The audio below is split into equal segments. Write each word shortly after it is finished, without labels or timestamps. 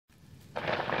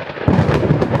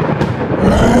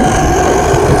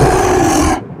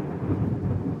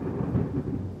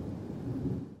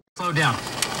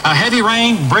Heavy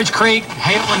rain, Bridge Creek,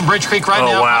 hail in Bridge Creek right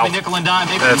now. Wow. Probably nickel and dime.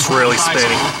 Maybe that's really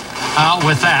spinning.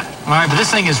 With that. All right, but this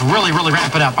thing is really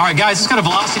ramping up. All right, guys, it's got a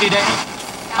velocity today.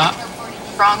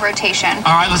 Wrong rotation.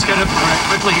 All right, let's get it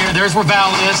quickly here. There's where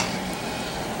Val is.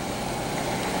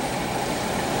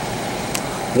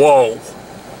 Whoa.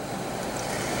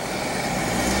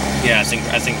 Yeah, I think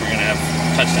we're gonna have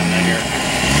touchdown right here.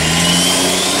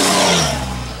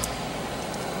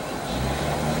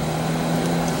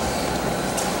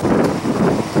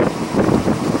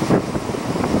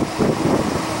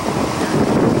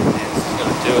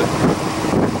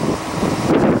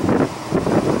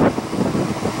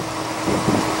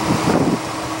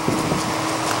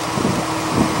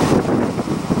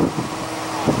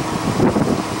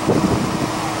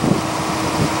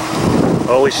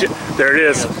 Holy shit, there it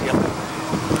is. Yep.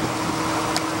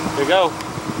 There we go.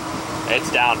 It's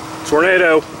down.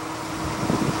 Tornado.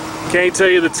 Can't tell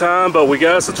you the time, but we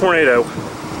got us a tornado.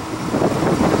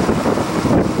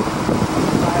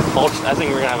 I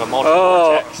think we're gonna have a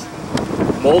multi-vortex.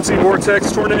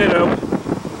 Multi-vortex tornado.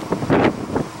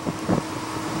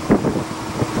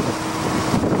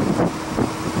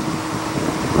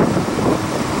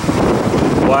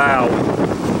 Wow.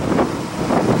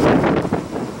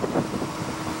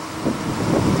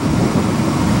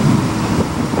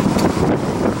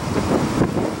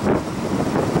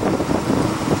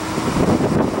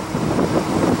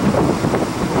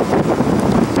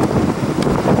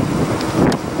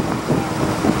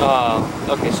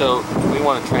 Okay, so we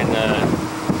want to try and,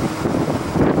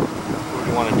 what do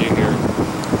you want to do here?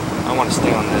 I want to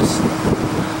stay on this.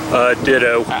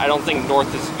 Ditto. I don't think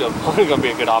north is probably going to be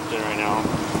a good option right now.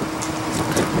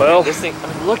 Well, this thing, I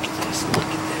mean, look at this, look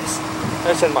at this. I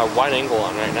just had my wide angle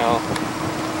on right now.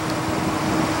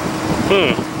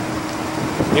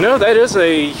 You know, that is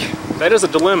a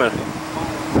dilemma.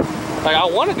 Like, I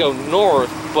want to go north,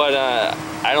 but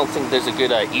I don't think there's a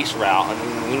good east route. I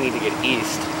mean, we need to get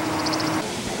east.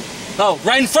 Oh,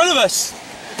 right in front of us!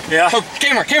 Yeah. Oh,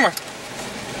 camera!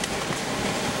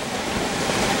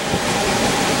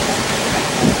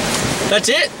 That's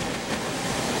it?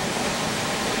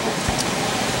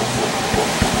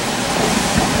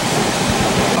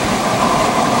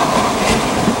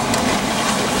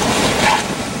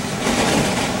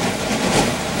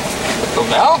 Go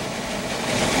now?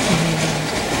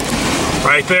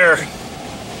 Right there.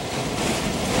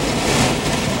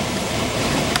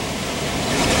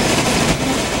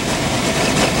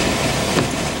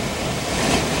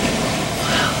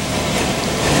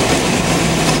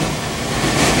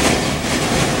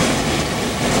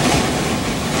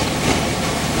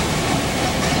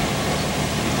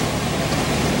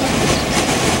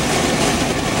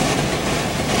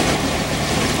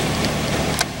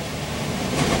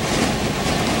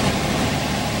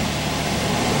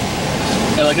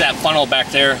 Hey, look at that funnel back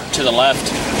there to the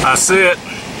left. I see it.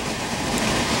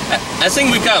 I think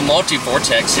we've got a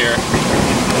multi-vortex here.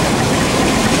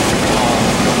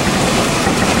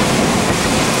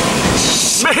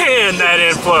 Man, that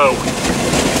inflow.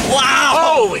 Wow!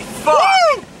 Holy fuck!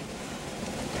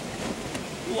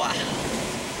 Woo! Wow.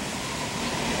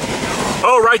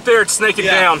 Oh, right there, it's snaking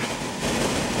down.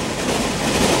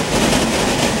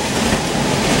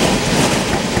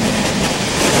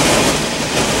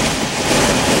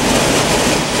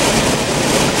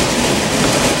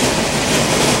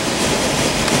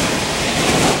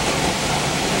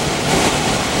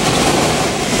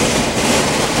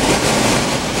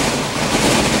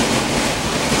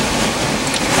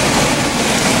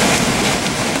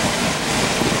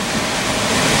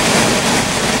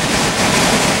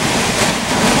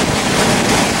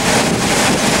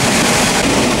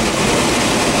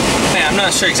 I'm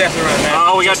not sure exactly where I'm at.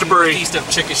 Oh, we got debris. East of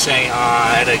Chickasha,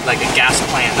 at like a gas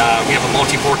plant. We have a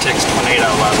multi-vortex tornado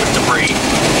with debris.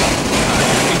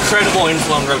 Incredible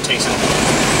inflow and rotation.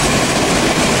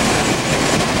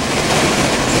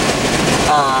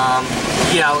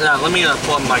 Yeah, let me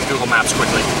pull up my Google Maps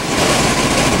quickly.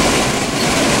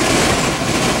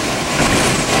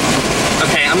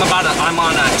 Okay, I'm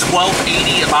on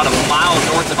 1280, about a mile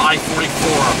north of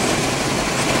I-44.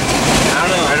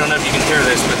 I don't know if you can hear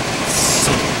this, but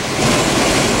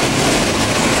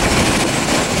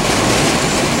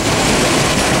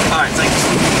alright, thanks.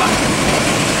 Bye.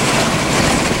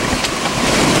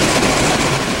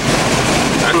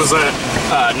 What was that?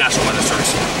 National Weather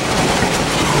Service.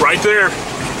 Right there.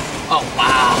 Oh,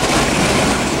 wow.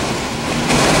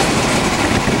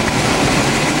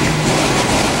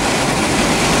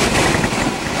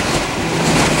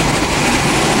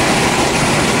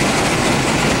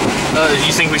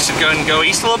 You think we should go and go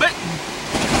east a little bit?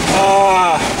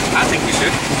 I I think we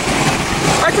should.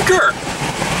 I concur.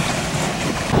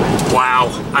 Wow,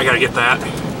 I gotta get that.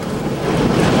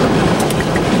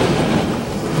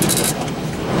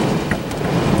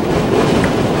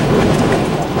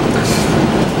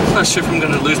 I'm not sure if I'm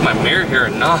gonna lose my mirror here or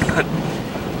not.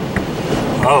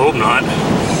 I hope not.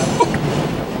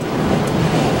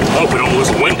 I hope we don't lose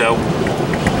a window.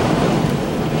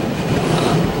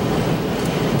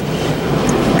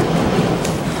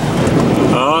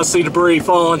 Oh, I see debris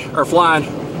falling, or flying.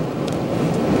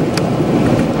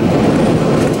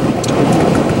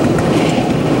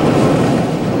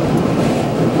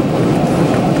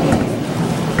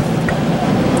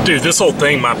 Dude, this whole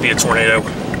thing might be a tornado.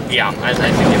 Yeah, I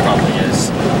think it probably is.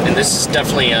 And this is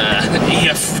definitely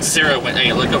EF0.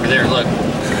 Hey, look over there. Look.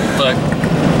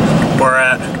 Where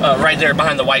at? Right there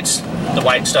behind the white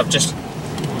stuff. Just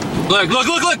look.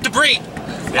 Debris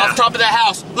off the top of that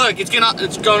house. Look, it's going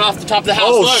off the top of the house.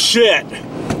 Oh, look. shit.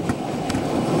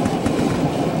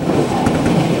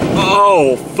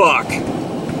 Oh, fuck.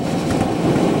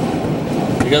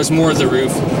 There goes more of the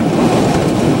roof.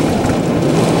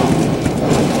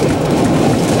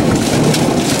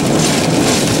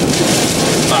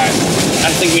 Alright,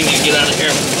 I think we need to get out of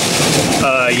here.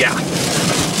 Yeah.